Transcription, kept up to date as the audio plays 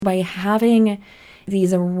By having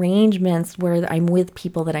these arrangements where I'm with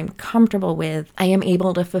people that I'm comfortable with, I am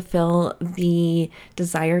able to fulfill the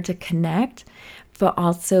desire to connect, but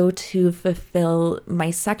also to fulfill my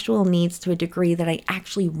sexual needs to a degree that I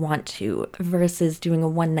actually want to, versus doing a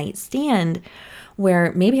one night stand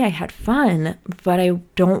where maybe I had fun, but I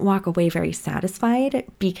don't walk away very satisfied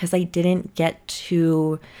because I didn't get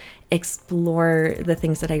to explore the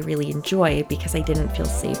things that I really enjoy because I didn't feel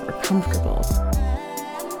safe or comfortable.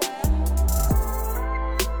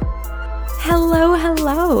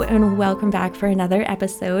 Hello, and welcome back for another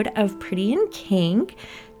episode of Pretty in Kink.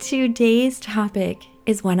 Today's topic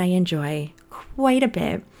is one I enjoy quite a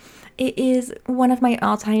bit. It is one of my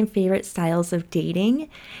all-time favorite styles of dating,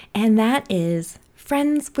 and that is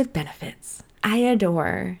friends with benefits. I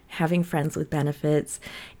adore having friends with benefits.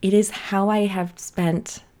 It is how I have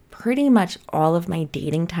spent pretty much all of my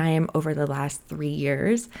dating time over the last 3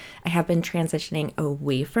 years. I have been transitioning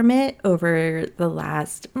away from it over the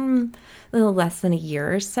last little less than a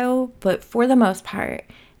year or so, but for the most part,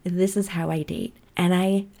 this is how I date, and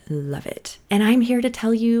I love it. And I'm here to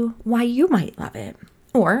tell you why you might love it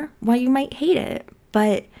or why you might hate it.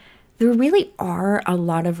 But there really are a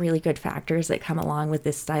lot of really good factors that come along with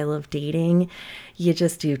this style of dating. You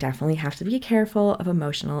just do definitely have to be careful of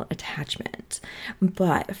emotional attachment.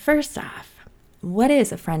 But first off, what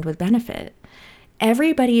is a friend with benefit?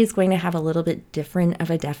 Everybody is going to have a little bit different of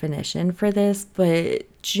a definition for this, but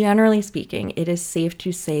generally speaking, it is safe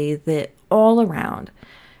to say that all around,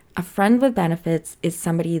 a friend with benefits is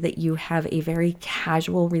somebody that you have a very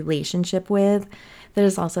casual relationship with that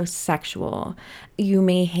is also sexual. You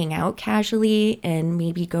may hang out casually and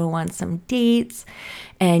maybe go on some dates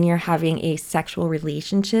and you're having a sexual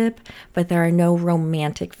relationship, but there are no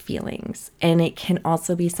romantic feelings. And it can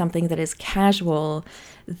also be something that is casual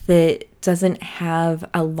that doesn't have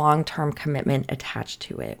a long-term commitment attached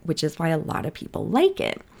to it, which is why a lot of people like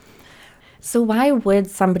it. So why would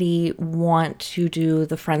somebody want to do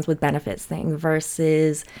the friends with benefits thing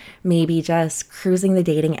versus maybe just cruising the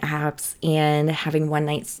dating apps and having one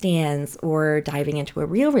night stands or diving into a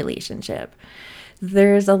real relationship?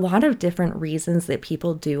 There's a lot of different reasons that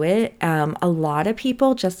people do it. A lot of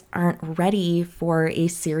people just aren't ready for a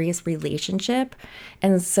serious relationship.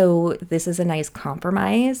 And so this is a nice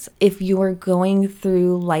compromise. If you are going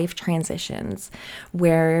through life transitions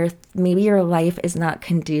where maybe your life is not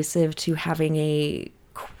conducive to having a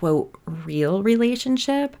quote real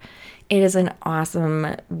relationship, it is an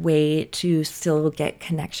awesome way to still get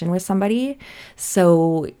connection with somebody.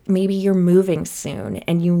 So maybe you're moving soon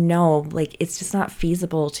and like it's just not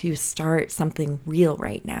feasible to start something real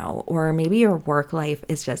right now. Or maybe your work life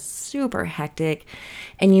is just super hectic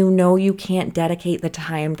and you can't dedicate the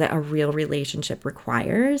time that a real relationship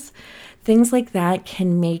requires. Things like that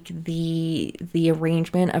can make the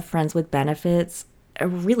arrangement of friends with benefits a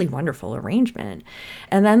really wonderful arrangement.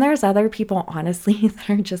 And then there's other people, honestly, that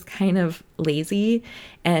are just kind of lazy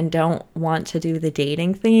and don't want to do the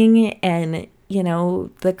dating thing. And,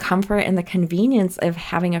 the comfort and the convenience of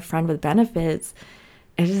having a friend with benefits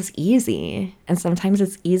is just easy. And sometimes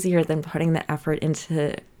it's easier than putting the effort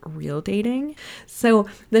into real dating. So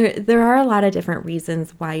there are a lot of different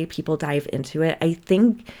reasons why people dive into it. I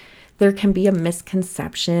think there can be a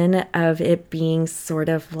misconception of it being sort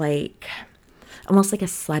of like almost like a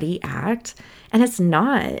slutty act. And it's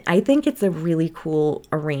not. I think it's a really cool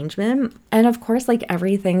arrangement. And of course, like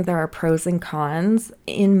everything, there are pros and cons.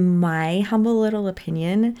 In my humble little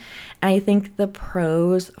opinion, I think the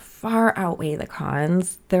pros far outweigh the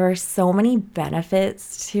cons. There are so many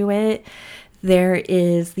benefits to it. There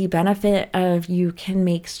is the benefit of you can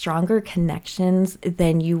make stronger connections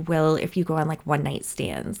than you will if you go on like one night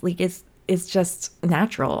stands. Like it's just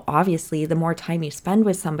natural. Obviously, the more time you spend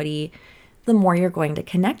with somebody, the more you're going to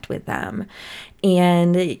connect with them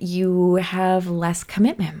and you have less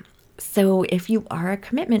commitment. So if you are a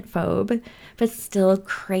commitment phobe, but still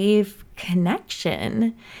crave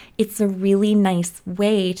connection, it's a really nice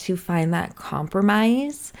way to find that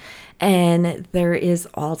compromise. And there is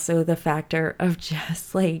also the factor of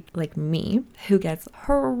just like me, who gets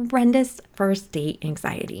horrendous first date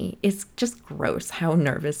anxiety. It's just gross how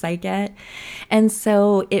nervous I get. And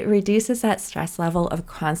so it reduces that stress level of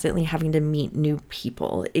constantly having to meet new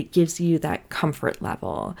people. It gives you that comfort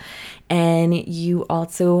level. And you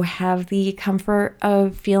also have the comfort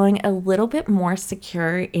of feeling a little bit more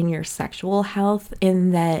secure in your sexual health,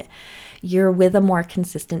 in that you're with a more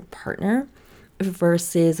consistent partner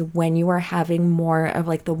versus when you are having more of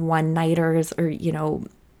like the one-nighters or,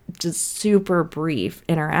 just super brief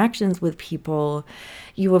interactions with people,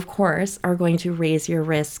 you of course are going to raise your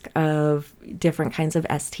risk of different kinds of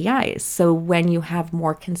STIs. So when you have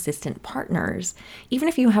more consistent partners, even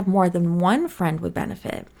if you have more than one friend with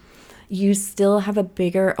benefit, you still have a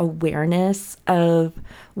bigger awareness of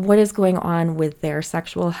what is going on with their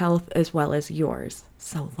sexual health as well as yours,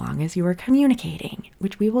 so long as you are communicating,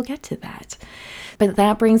 which we will get to that. But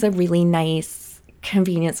that brings a really nice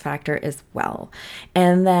convenience factor as well.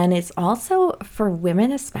 And then it's also for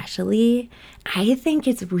women especially, I think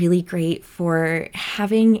it's really great for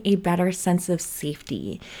having a better sense of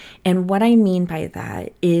safety. And what I mean by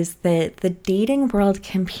that is that the dating world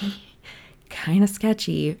can be kind of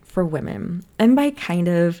sketchy for women. And by kind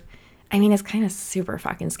of, I mean, it's kind of super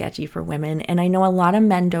fucking sketchy for women. And I know a lot of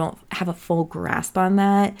men don't have a full grasp on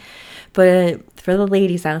that. But for the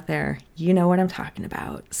ladies out there, you know what I'm talking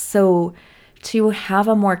about. So to have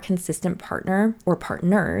a more consistent partner or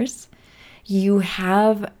partners, you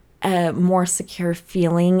have a more secure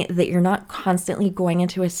feeling that you're not constantly going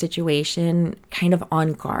into a situation kind of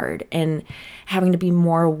on guard and having to be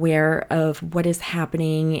more aware of what is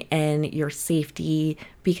happening and your safety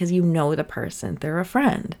because you know the person, they're a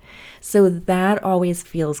friend. So that always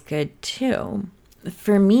feels good too.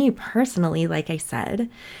 For me personally, like I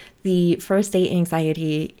said, the first date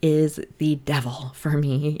anxiety is the devil for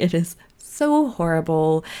me. It is so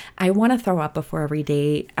horrible. I want to throw up before every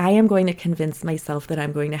date. I am going to convince myself that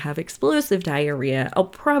I'm going to have explosive diarrhea. I'll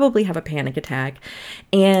probably have a panic attack.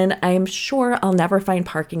 And I'm sure I'll never find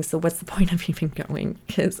parking. So what's the point of even going?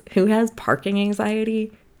 Because who has parking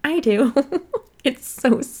anxiety? I do. It's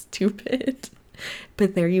so stupid.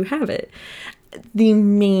 But there you have it. The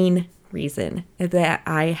main reason that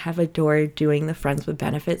I have adored doing the Friends with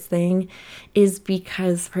Benefits thing is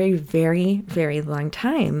because for a very, very long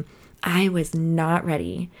time, I was not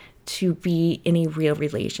ready to be in a real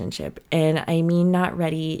relationship. And I mean not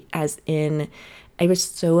ready as in I was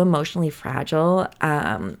so emotionally fragile.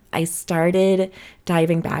 I started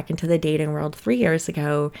diving back into the dating world 3 years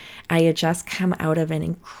ago. I had just come out of an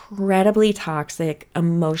incredibly toxic,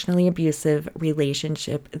 emotionally abusive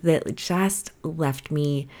relationship that just left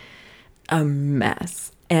me a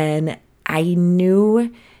mess. And I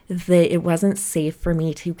knew that it wasn't safe for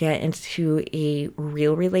me to get into a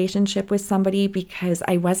real relationship with somebody because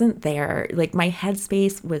I wasn't there. Like my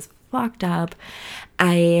headspace was fucked up.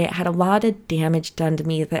 I had a lot of damage done to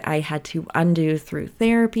me that I had to undo through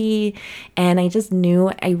therapy. And I just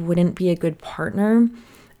knew I wouldn't be a good partner.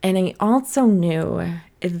 And I also knew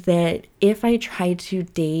that if I tried to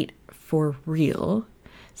date for real,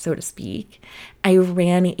 so to speak, I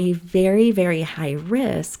ran a very, very high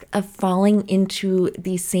risk of falling into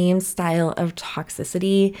the same style of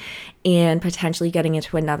toxicity and potentially getting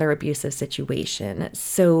into another abusive situation.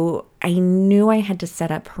 So I knew I had to set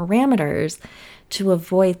up parameters to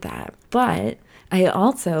avoid that. But I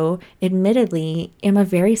also, admittedly, am a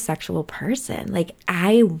very sexual person. Like,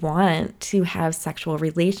 I want to have sexual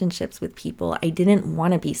relationships with people. I didn't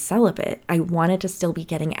want to be celibate. I wanted to still be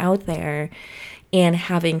getting out there and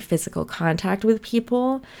having physical contact with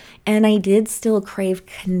people. And I did still crave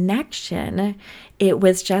connection. It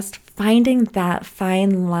was just finding that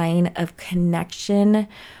fine line of connection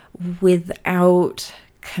without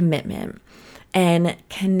commitment and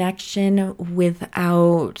connection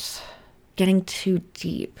without getting too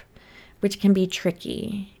deep, which can be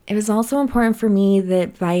tricky. It was also important for me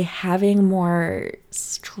that by having more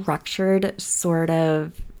structured sort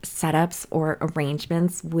of setups or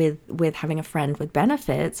arrangements with having a friend with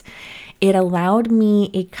benefits, it allowed me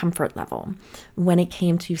a comfort level when it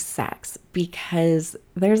came to sex, because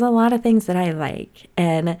there's a lot of things that I like.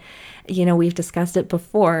 And, you know, we've discussed it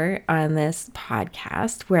before on this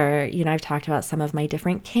podcast where, you know, I've talked about some of my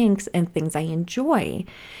different kinks and things I enjoy.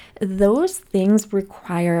 Those things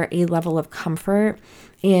require a level of comfort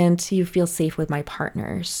and to feel safe with my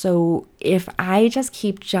partner. So if I just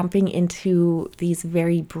keep jumping into these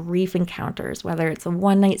very brief encounters, whether it's a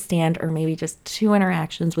one-night stand or maybe just 2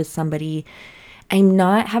 interactions with somebody, I'm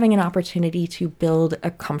not having an opportunity to build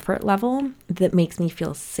a comfort level that makes me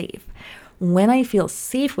feel safe. When I feel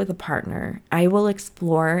safe with a partner, I will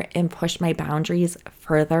explore and push my boundaries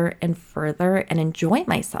further and further and enjoy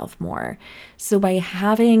myself more. So by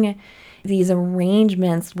having these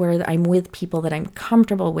arrangements where I'm with people that I'm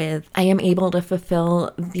comfortable with, I am able to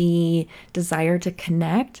fulfill the desire to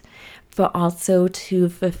connect, but also to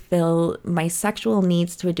fulfill my sexual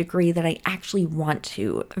needs to a degree that I actually want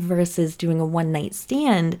to, versus doing a one night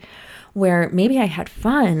stand where maybe I had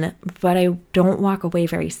fun, but I don't walk away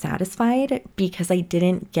very satisfied because I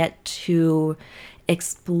didn't get to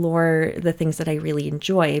explore the things that I really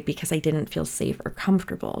enjoy because I didn't feel safe or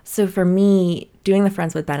comfortable. So for me, doing the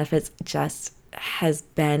friends with benefits just has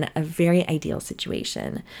been a very ideal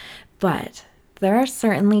situation. But there are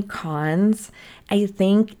certainly cons. I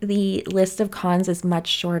think the list of cons is much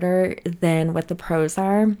shorter than what the pros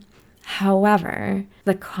are. However,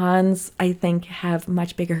 the cons, I think, have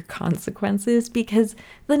much bigger consequences because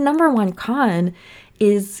the number one con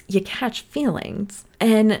is you catch feelings.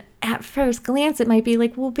 And at first glance, it might be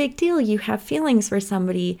like, well, big deal. You have feelings for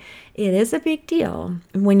somebody. It is a big deal.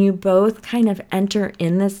 When you both kind of enter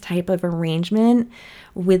in this type of arrangement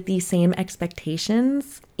with the same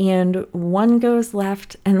expectations and one goes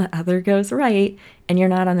left and the other goes right, and you're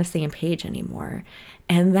not on the same page anymore.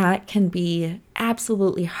 And that can be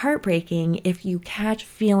absolutely heartbreaking if you catch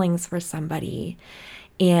feelings for somebody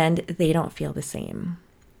and they don't feel the same.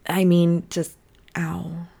 I mean, just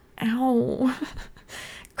ow, ow.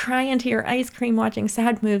 Cry into your ice cream watching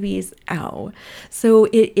sad movies, ow. So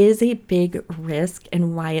it is a big risk,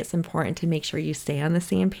 and why it's important to make sure you stay on the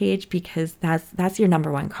same page, because that's your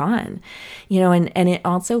number one con. And it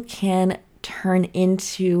also can turn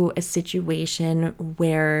into a situation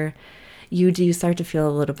where you do start to feel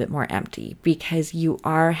a little bit more empty because you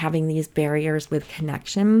are having these barriers with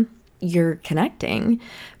connection. You're connecting,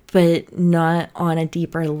 but not on a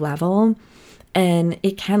deeper level. And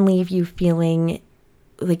it can leave you feeling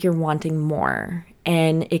like you're wanting more,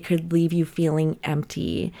 and it could leave you feeling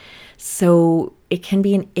empty. So it can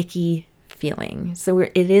be an icky feeling. So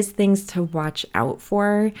it is things to watch out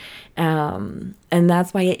for. And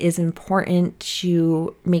that's why it is important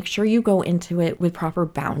to make sure you go into it with proper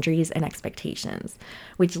boundaries and expectations,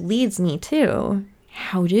 which leads me to,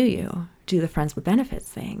 how do you do the friends with benefits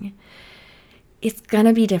thing? It's going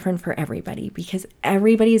to be different for everybody because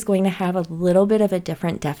everybody is going to have a little bit of a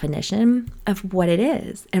different definition of what it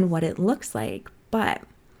is and what it looks like. But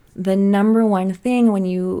the number one thing when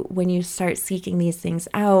you start seeking these things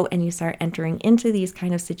out and you start entering into these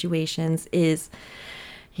kind of situations is,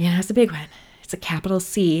 it's a big one. It's a capital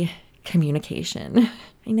C, communication.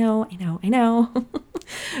 I know.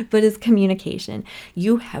 But it's communication.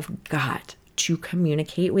 You have got to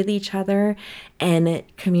communicate with each other and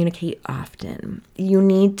communicate often. You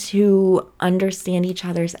need to understand each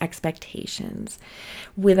other's expectations.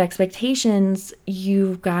 With expectations,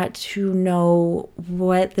 you've got to know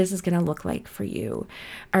what this is going to look like for you.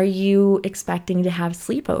 Are you expecting to have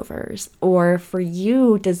sleepovers? Or for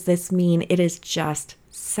you, does this mean it is just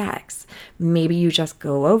sex? Maybe you just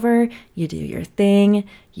go over, you do your thing,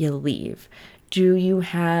 you leave. Do you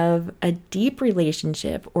have a deep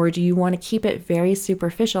relationship, or do you want to keep it very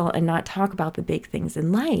superficial and not talk about the big things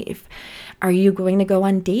in life? Are you going to go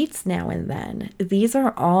on dates now and then? These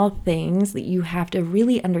are all things that you have to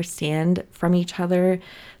really understand from each other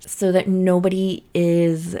so that nobody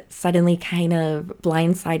is suddenly kind of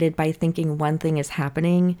blindsided by thinking one thing is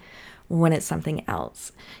happening when it's something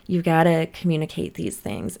else. You've got to communicate these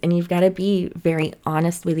things, and you've got to be very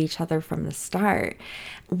honest with each other from the start.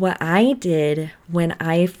 What I did when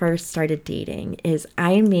I first started dating is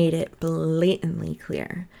I made it blatantly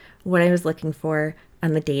clear what I was looking for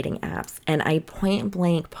on the dating apps. And I point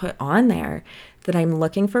blank put on there that I'm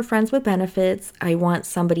looking for friends with benefits. I want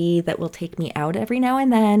somebody that will take me out every now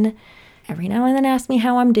and then ask me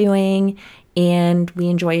how I'm doing, and we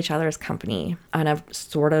enjoy each other's company on a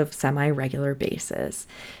sort of semi-regular basis.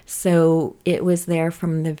 So it was there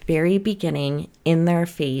from the very beginning, in their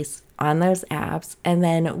face, on those apps, and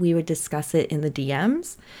then we would discuss it in the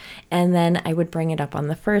DMs, and then I would bring it up on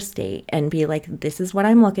the first date and be like, this is what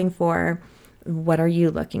I'm looking for. What are you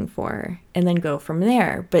looking for? And then go from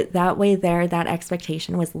there. But that way that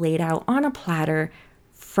expectation was laid out on a platter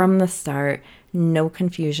from the start. No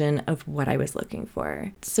confusion of what I was looking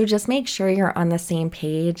for. So just make sure you're on the same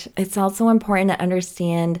page. It's also important to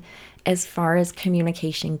understand, as far as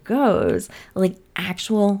communication goes, like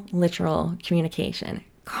actual literal communication,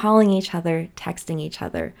 calling each other, texting each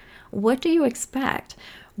other. What do you expect?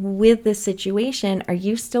 With this situation, are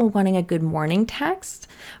you still wanting a good morning text?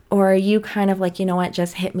 Or are you kind of like,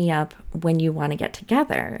 just hit me up when you want to get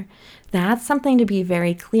together? That's something to be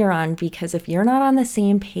very clear on, because if you're not on the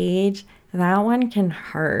same page, that one can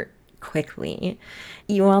hurt quickly.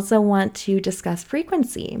 You also want to discuss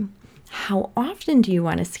frequency. How often do you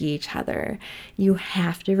want to see each other? You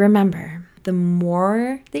have to remember, the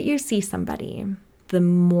more that you see somebody, the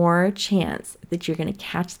more chance that you're going to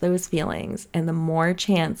catch those feelings and the more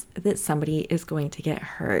chance that somebody is going to get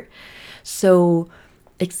hurt. So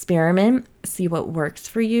experiment, see what works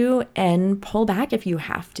for you, and pull back if you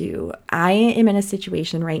have to. I am in a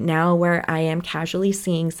situation right now where I am casually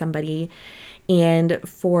seeing somebody, and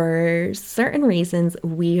for certain reasons,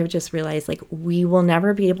 we have just realized like we will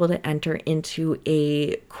never be able to enter into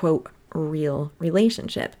a quote real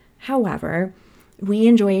relationship. However, we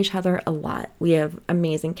enjoy each other a lot. We have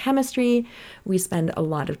amazing chemistry. We spend a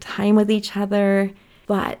lot of time with each other,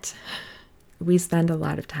 but we spend a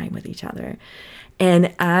lot of time with each other.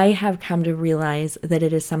 And I have come to realize that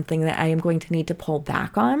it is something that I am going to need to pull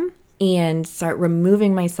back on and start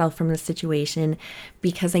removing myself from the situation,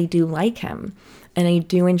 because I do like him and I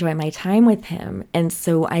do enjoy my time with him. And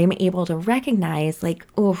so I am able to recognize like,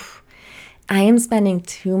 oof, I am spending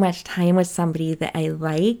too much time with somebody that I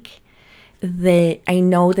like, that I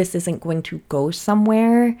know this isn't going to go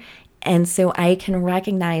somewhere. And so I can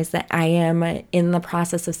recognize that I am in the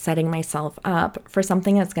process of setting myself up for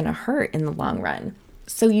something that's going to hurt in the long run.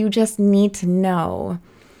 So you just need to know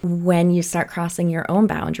when you start crossing your own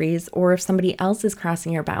boundaries, or if somebody else is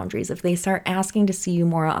crossing your boundaries. If they start asking to see you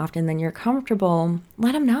more often than you're comfortable,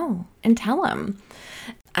 let them know and tell them.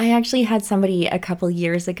 I actually had somebody a couple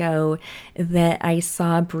years ago that I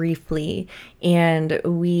saw briefly, and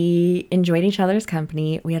we enjoyed each other's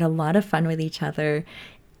company. We had a lot of fun with each other.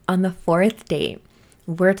 On the fourth date,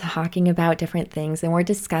 we're talking about different things, and we're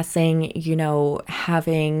discussing,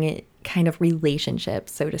 having kind of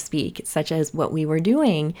relationships, so to speak, such as what we were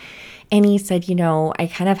doing. And he said, I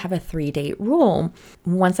kind of have a 3-date rule.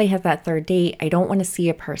 Once I have that third date, I don't want to see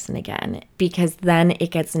a person again, because then it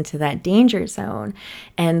gets into that danger zone.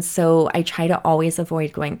 And so I try to always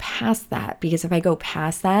avoid going past that, because if I go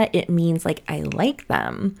past that, it means like I like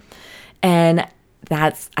them. And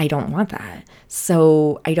I don't want that.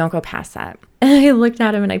 So I don't go past that. And I looked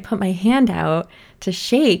at him and I put my hand out to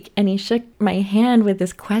shake, and he shook my hand with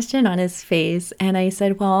this question on his face. And I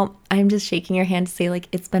said, well, I'm just shaking your hand to say, like,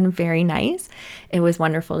 it's been very nice. It was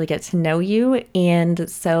wonderful to get to know you. And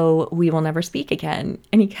so we will never speak again.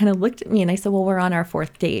 And he kind of looked at me and I said, well, we're on our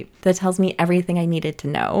 4th date. That tells me everything I needed to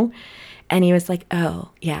know. And he was like,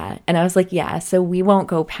 oh, yeah. And I was like, yeah, so we won't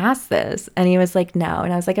go past this. And he was like, no.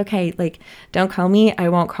 And I was like, okay, like, don't call me. I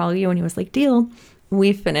won't call you. And he was like, deal.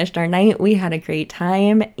 We finished our night. We had a great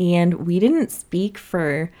time. And we didn't speak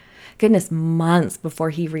for, goodness, months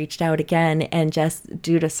before he reached out again. And just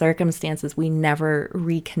due to circumstances, we never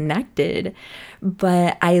reconnected.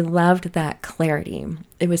 But I loved that clarity.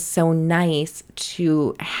 It was so nice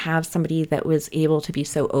to have somebody that was able to be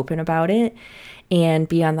so open about it and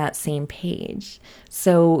be on that same page.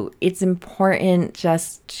 So it's important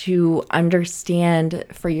just to understand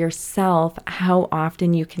for yourself how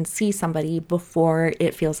often you can see somebody before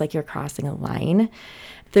it feels like you're crossing a line.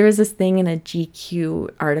 There was this thing in a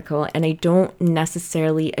GQ article, and I don't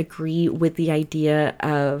necessarily agree with the idea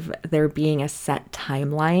of there being a set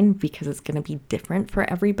timeline, because it's going to be different for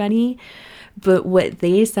everybody. But what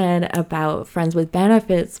they said about friends with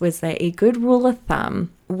benefits was that a good rule of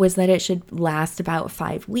thumb was that it should last about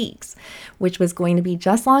 5 weeks, which was going to be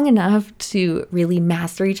just long enough to really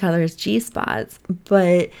master each other's G-spots,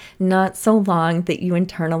 but not so long that you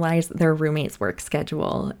internalize their roommate's work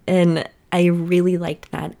schedule. And I really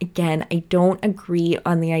liked that. Again, I don't agree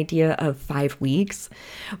on the idea of 5 weeks,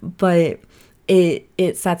 but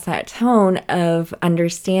it sets that tone of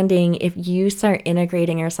understanding if you start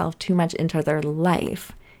integrating yourself too much into their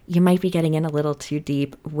life, you might be getting in a little too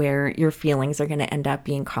deep where your feelings are going to end up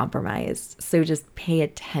being compromised. So just pay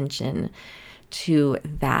attention to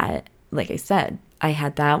that. Like I said, I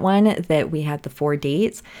had that one that we had the 4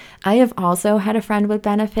 dates. I have also had a friend with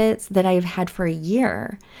benefits that I've had for a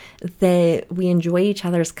year, that we enjoy each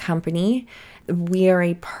other's company. We are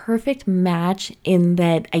a perfect match in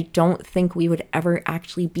that I don't think we would ever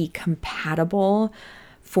actually be compatible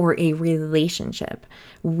for a relationship.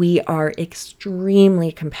 We are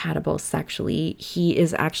extremely compatible sexually. He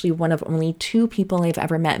is actually one of only 2 people I've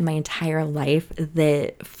ever met in my entire life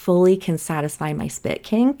that fully can satisfy my spit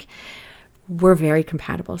kink. We're very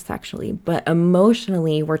compatible sexually, but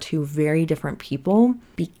emotionally, we're 2 very different people.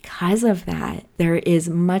 Because of that, there is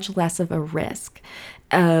much less of a risk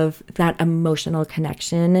of that emotional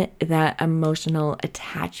connection, that emotional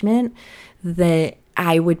attachment that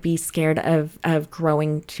I would be scared of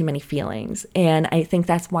growing too many feelings. And I think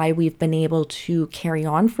that's why we've been able to carry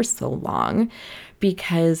on for so long,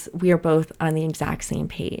 because we are both on the exact same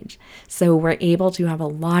page. So we're able to have a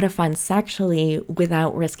lot of fun sexually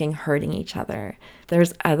without risking hurting each other.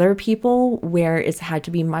 There's other people where it's had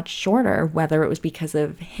to be much shorter, whether it was because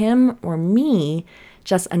of him or me,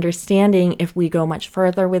 just understanding if we go much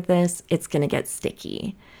further with this, it's going to get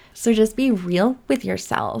sticky. So just be real with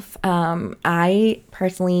yourself. I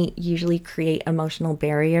personally usually create emotional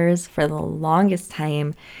barriers. For the longest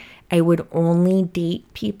time, I would only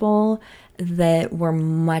date people that were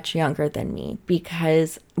much younger than me,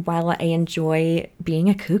 because while I enjoy being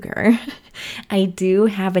a cougar, I do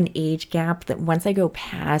have an age gap that once I go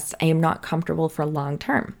past, I am not comfortable for long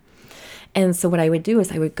term. And so what I would do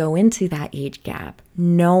is I would go into that age gap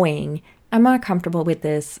knowing I'm not comfortable with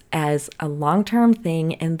this as a long-term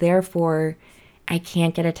thing, and therefore I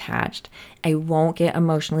can't get attached. I won't get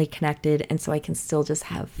emotionally connected, and so I can still just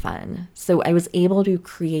have fun. So I was able to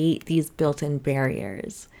create these built-in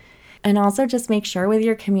barriers. And also just make sure with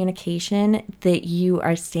your communication that you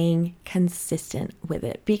are staying consistent with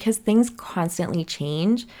it, because things constantly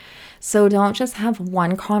change. So don't just have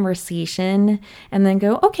one conversation and then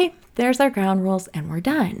go, okay, there's our ground rules and we're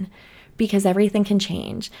done, because everything can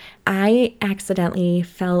change. I accidentally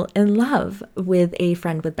fell in love with a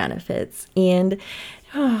friend with benefits, and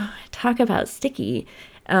talk about sticky.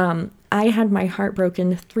 I had my heart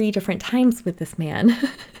broken 3 different times with this man.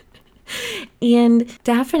 And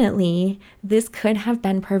definitely this could have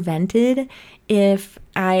been prevented if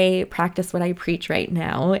I practiced what I preach right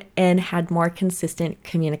now and had more consistent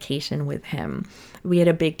communication with him. We had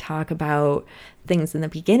a big talk about things in the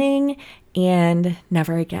beginning and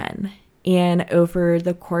never again. And over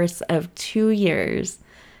the course of 2 years,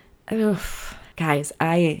 guys,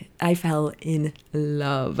 I fell in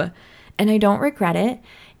love, and I don't regret it.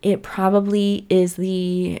 It probably is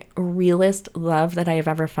the realest love that I have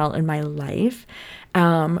ever felt in my life,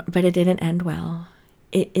 but it didn't end well.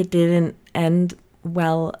 It didn't end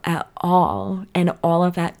well at all, and all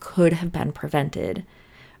of that could have been prevented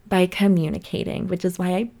by communicating, which is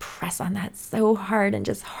why I press on that so hard and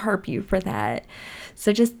just harp you for that.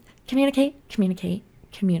 So just communicate, communicate,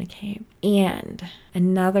 communicate. And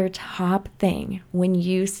another top thing when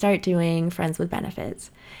you start doing friends with benefits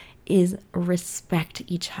is respect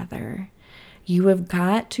each other. You have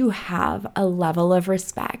got to have a level of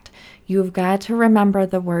respect. You've got to remember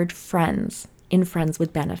the word friends in friends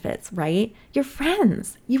with benefits, right? You're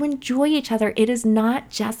friends. You enjoy each other. It is not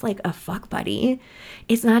just like a fuck buddy.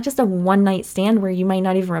 It's not just a one night stand where you might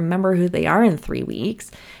not even remember who they are in 3 weeks.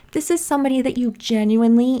 This is somebody that you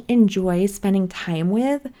genuinely enjoy spending time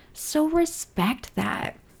with. So respect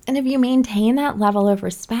that. And if you maintain that level of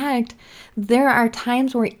respect, there are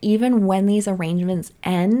times where even when these arrangements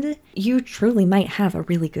end, you truly might have a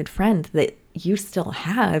really good friend that you still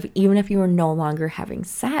have, even if you are no longer having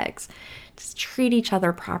sex. Just treat each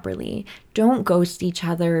other properly. Don't ghost each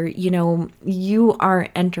other. You are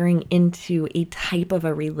entering into a type of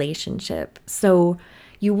a relationship. So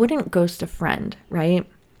you wouldn't ghost a friend, right?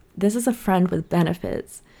 This is a friend with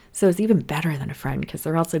benefits. So it's even better than a friend because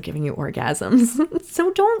they're also giving you orgasms.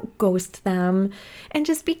 So don't ghost them, and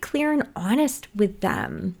just be clear and honest with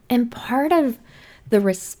them. And part of the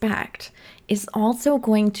respect is also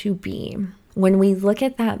going to be when we look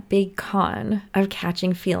at that big con of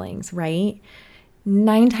catching feelings, right?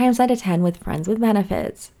 9 times out of 10 with friends with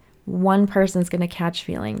benefits, one person's going to catch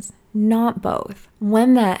feelings, not both.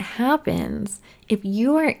 When that happens, if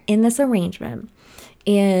you are in this arrangement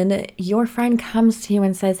and your friend comes to you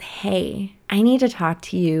and says, hey, I need to talk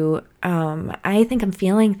to you. I think I'm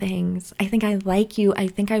feeling things. I think I like you. I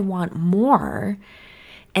think I want more.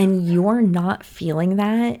 And you're not feeling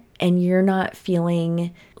that, and you're not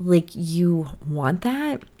feeling like you want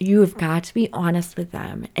that, you have got to be honest with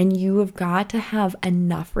them. And you have got to have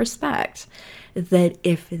enough respect that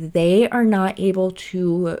if they are not able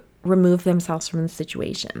to remove themselves from the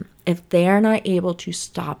situation, if they are not able to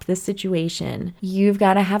stop the situation, you've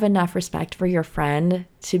got to have enough respect for your friend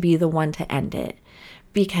to be the one to end it,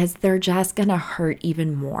 because they're just going to hurt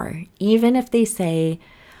even more. Even if they say,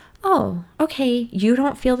 oh, okay, you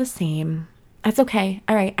don't feel the same. That's okay.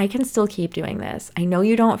 All right, I can still keep doing this. I know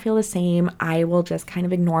you don't feel the same. I will just kind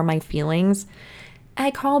of ignore my feelings.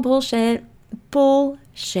 I call bullshit.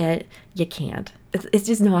 Bullshit. You can't. It's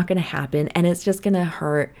just not going to happen, and it's just going to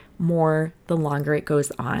hurt more the longer it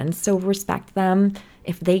goes on. So respect them.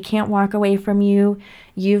 If they can't walk away from you,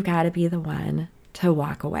 you've got to be the one to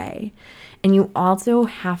walk away. And you also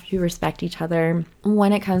have to respect each other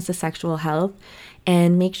when it comes to sexual health,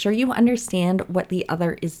 and make sure you understand what the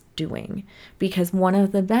other is doing. Because one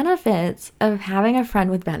of the benefits of having a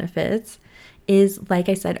friend with benefits is, like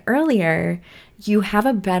I said earlier, you have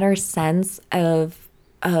a better sense of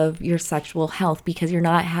your sexual health because you're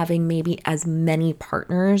not having maybe as many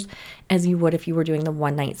partners as you would if you were doing the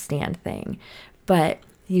one night stand thing. But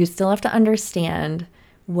you still have to understand,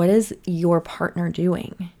 what is your partner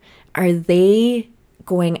doing? Are they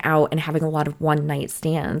going out and having a lot of one night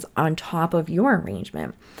stands on top of your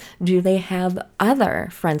arrangement? Do they have other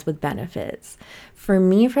friends with benefits? For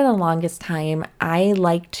me, for the longest time, I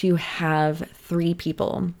like to have 3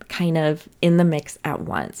 people kind of in the mix at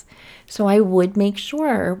once. So I would make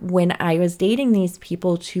sure when I was dating these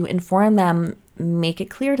people to inform them, make it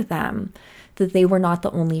clear to them that they were not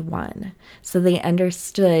the only one. So they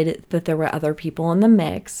understood that there were other people in the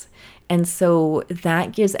mix. And so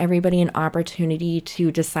that gives everybody an opportunity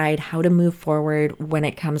to decide how to move forward when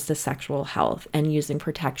it comes to sexual health and using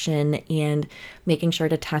protection and making sure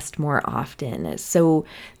to test more often. So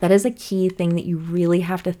that is a key thing that you really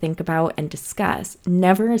have to think about and discuss.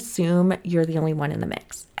 Never assume you're the only one in the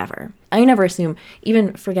mix, ever. I never assume,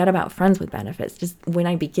 even forget about friends with benefits. Just when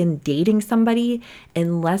I begin dating somebody,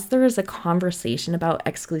 unless there is a conversation about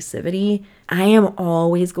exclusivity, I am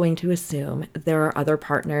always going to assume there are other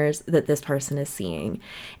partners that this person is seeing.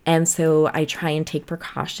 And so I try and take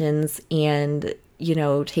precautions and,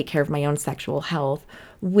 take care of my own sexual health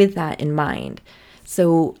with that in mind.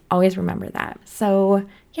 So always remember that. So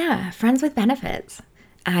yeah, friends with benefits.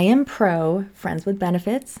 I am pro friends with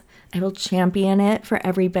benefits. I will champion it for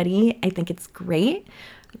everybody. I think it's great.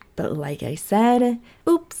 But like I said,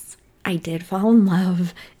 oops, I did fall in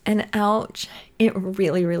love, and ouch, it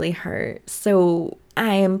really, really hurt. So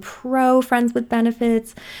I am pro friends with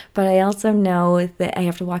benefits, but I also know that I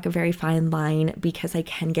have to walk a very fine line because I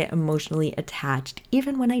can get emotionally attached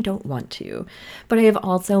even when I don't want to. But I have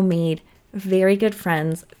also made very good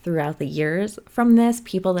friends throughout the years from this,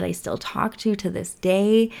 people that I still talk to this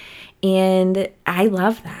day, and I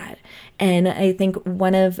love that. And I think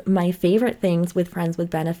one of my favorite things with friends with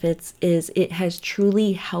benefits is it has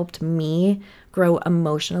truly helped me grow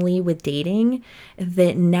emotionally with dating,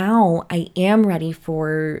 that now I am ready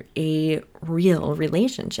for a real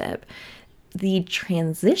relationship. The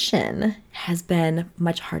transition has been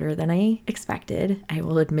much harder than I expected, I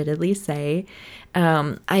will admittedly say.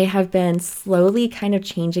 I have been slowly kind of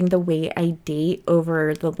changing the way I date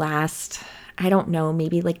over the last, I don't know,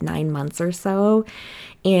 maybe like 9 months or so.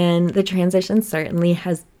 And the transition certainly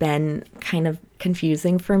has been kind of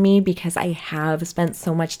confusing for me because I have spent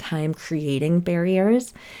so much time creating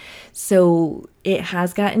barriers. So it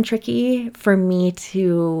has gotten tricky for me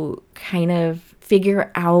to kind of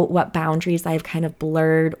figure out what boundaries I've kind of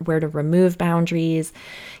blurred, where to remove boundaries,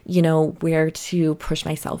 where to push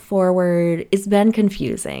myself forward. It's been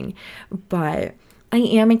confusing, but I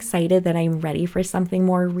am excited that I'm ready for something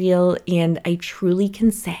more real. And I truly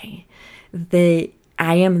can say that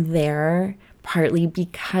I am there partly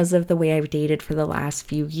because of the way I've dated for the last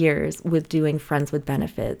few years with doing friends with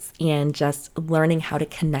benefits and just learning how to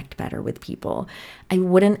connect better with people. I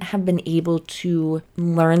wouldn't have been able to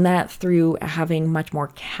learn that through having much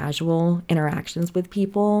more casual interactions with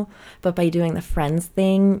people, but by doing the friends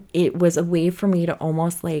thing, it was a way for me to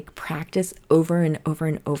almost like practice over and over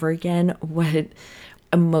and over again what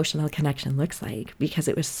emotional connection looks like, because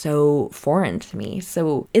it was so foreign to me.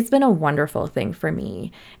 So it's been a wonderful thing for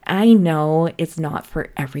me. I know it's not for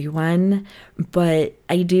everyone, but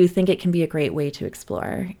I do think it can be a great way to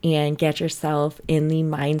explore and get yourself in the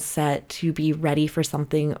mindset to be ready for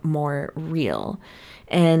something more real.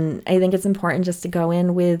 And I think it's important just to go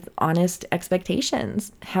in with honest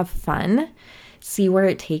expectations, have fun, see where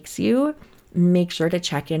it takes you. Make sure to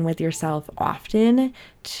check in with yourself often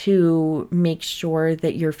to make sure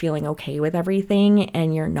that you're feeling okay with everything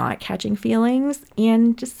and you're not catching feelings,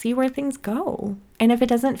 and just see where things go. And if it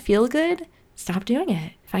doesn't feel good, stop doing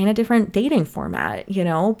it. Find a different dating format,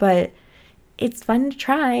 but it's fun to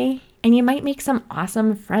try, and you might make some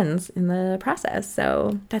awesome friends in the process.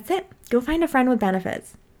 So that's it. Go find a friend with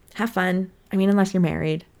benefits. Have fun. I mean, unless you're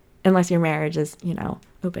married, unless your marriage is,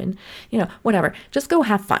 open, whatever. Just go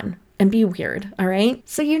have fun and be weird, all right?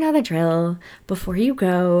 So you know the drill. Before you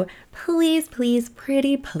go, please, please,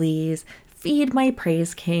 pretty please, feed my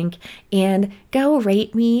praise kink and go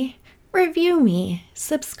rate me, review me,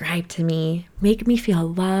 subscribe to me, make me feel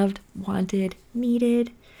loved, wanted,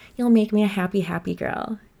 needed. You'll make me a happy, happy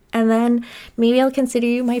girl. And then maybe I'll consider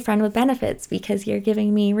you my friend with benefits because you're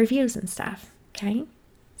giving me reviews and stuff, okay?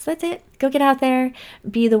 So that's it. Go get out there,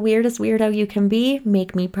 be the weirdest weirdo you can be,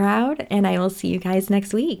 make me proud, and I will see you guys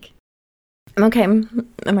next week. I'm okay. I'm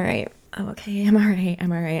all right. I'm okay. I'm all right.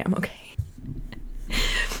 I'm all right. I'm okay.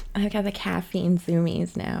 I've got the caffeine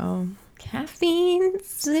zoomies now. Caffeine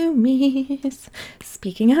Zoomies.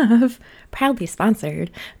 Speaking of, proudly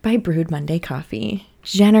sponsored by Brewed Monday Coffee,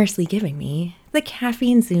 generously giving me the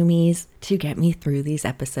caffeine zoomies to get me through these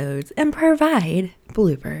episodes and provide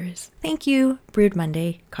bloopers. Thank you, Brewed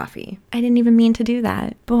Monday Coffee. I didn't even mean to do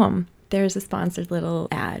that. Boom. There's a sponsored little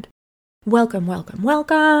ad. Welcome, welcome,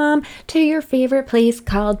 welcome to your favorite place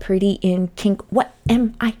called Pretty in Kink. What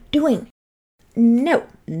am I doing? No,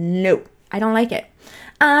 I don't like it.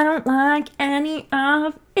 I don't like any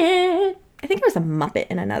of it. I think it was a Muppet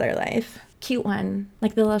in another life. Cute one,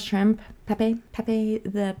 like the little shrimp. Pepe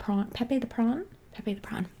the prawn.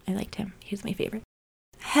 I liked him. He was my favorite.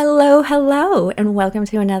 Hello, and welcome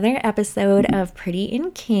to another episode of Pretty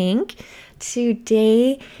in Kink.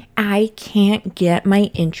 Today, I can't get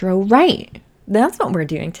my intro right. That's what we're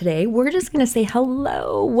doing today. We're just going to say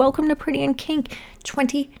hello. Welcome to Pretty in Kink.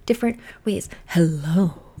 20 different ways.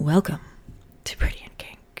 Hello. Welcome to Pretty in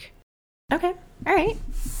Kink. Okay. All right.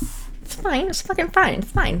 It's fine. It's fucking fine.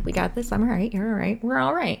 It's fine. We got this. I'm all right. You're all right. We're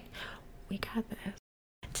all right. We got this.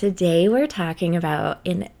 Today, we're talking about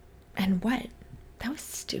and what? That was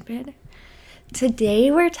stupid. Today,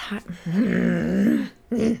 we're talking...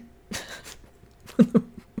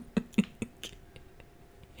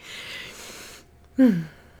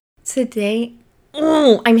 Today,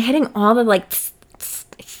 I'm hitting all the like.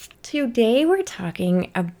 Today we're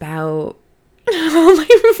talking about. Oh my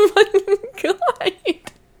fucking god!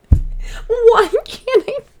 Why can't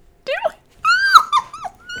I do it?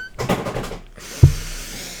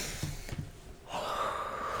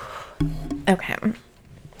 Okay.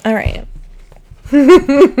 All right.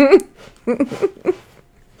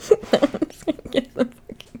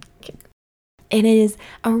 It is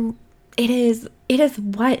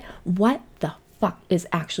what the fuck is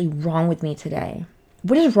actually wrong with me today?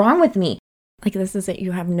 What is wrong with me? Like, this is it.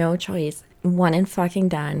 You have no choice. One and fucking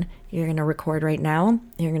done. You're going to record right now.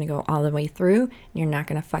 You're going to go all the way through. You're not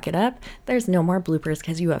going to fuck it up. There's no more bloopers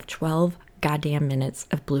because you have 12 goddamn minutes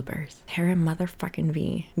of bloopers. Tara motherfucking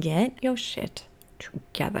V. Get your shit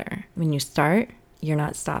together. When you start, you're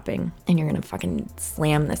not stopping. And you're going to fucking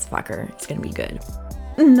slam this fucker. It's going to be good.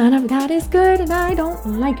 None of that is good and I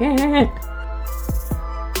don't like it.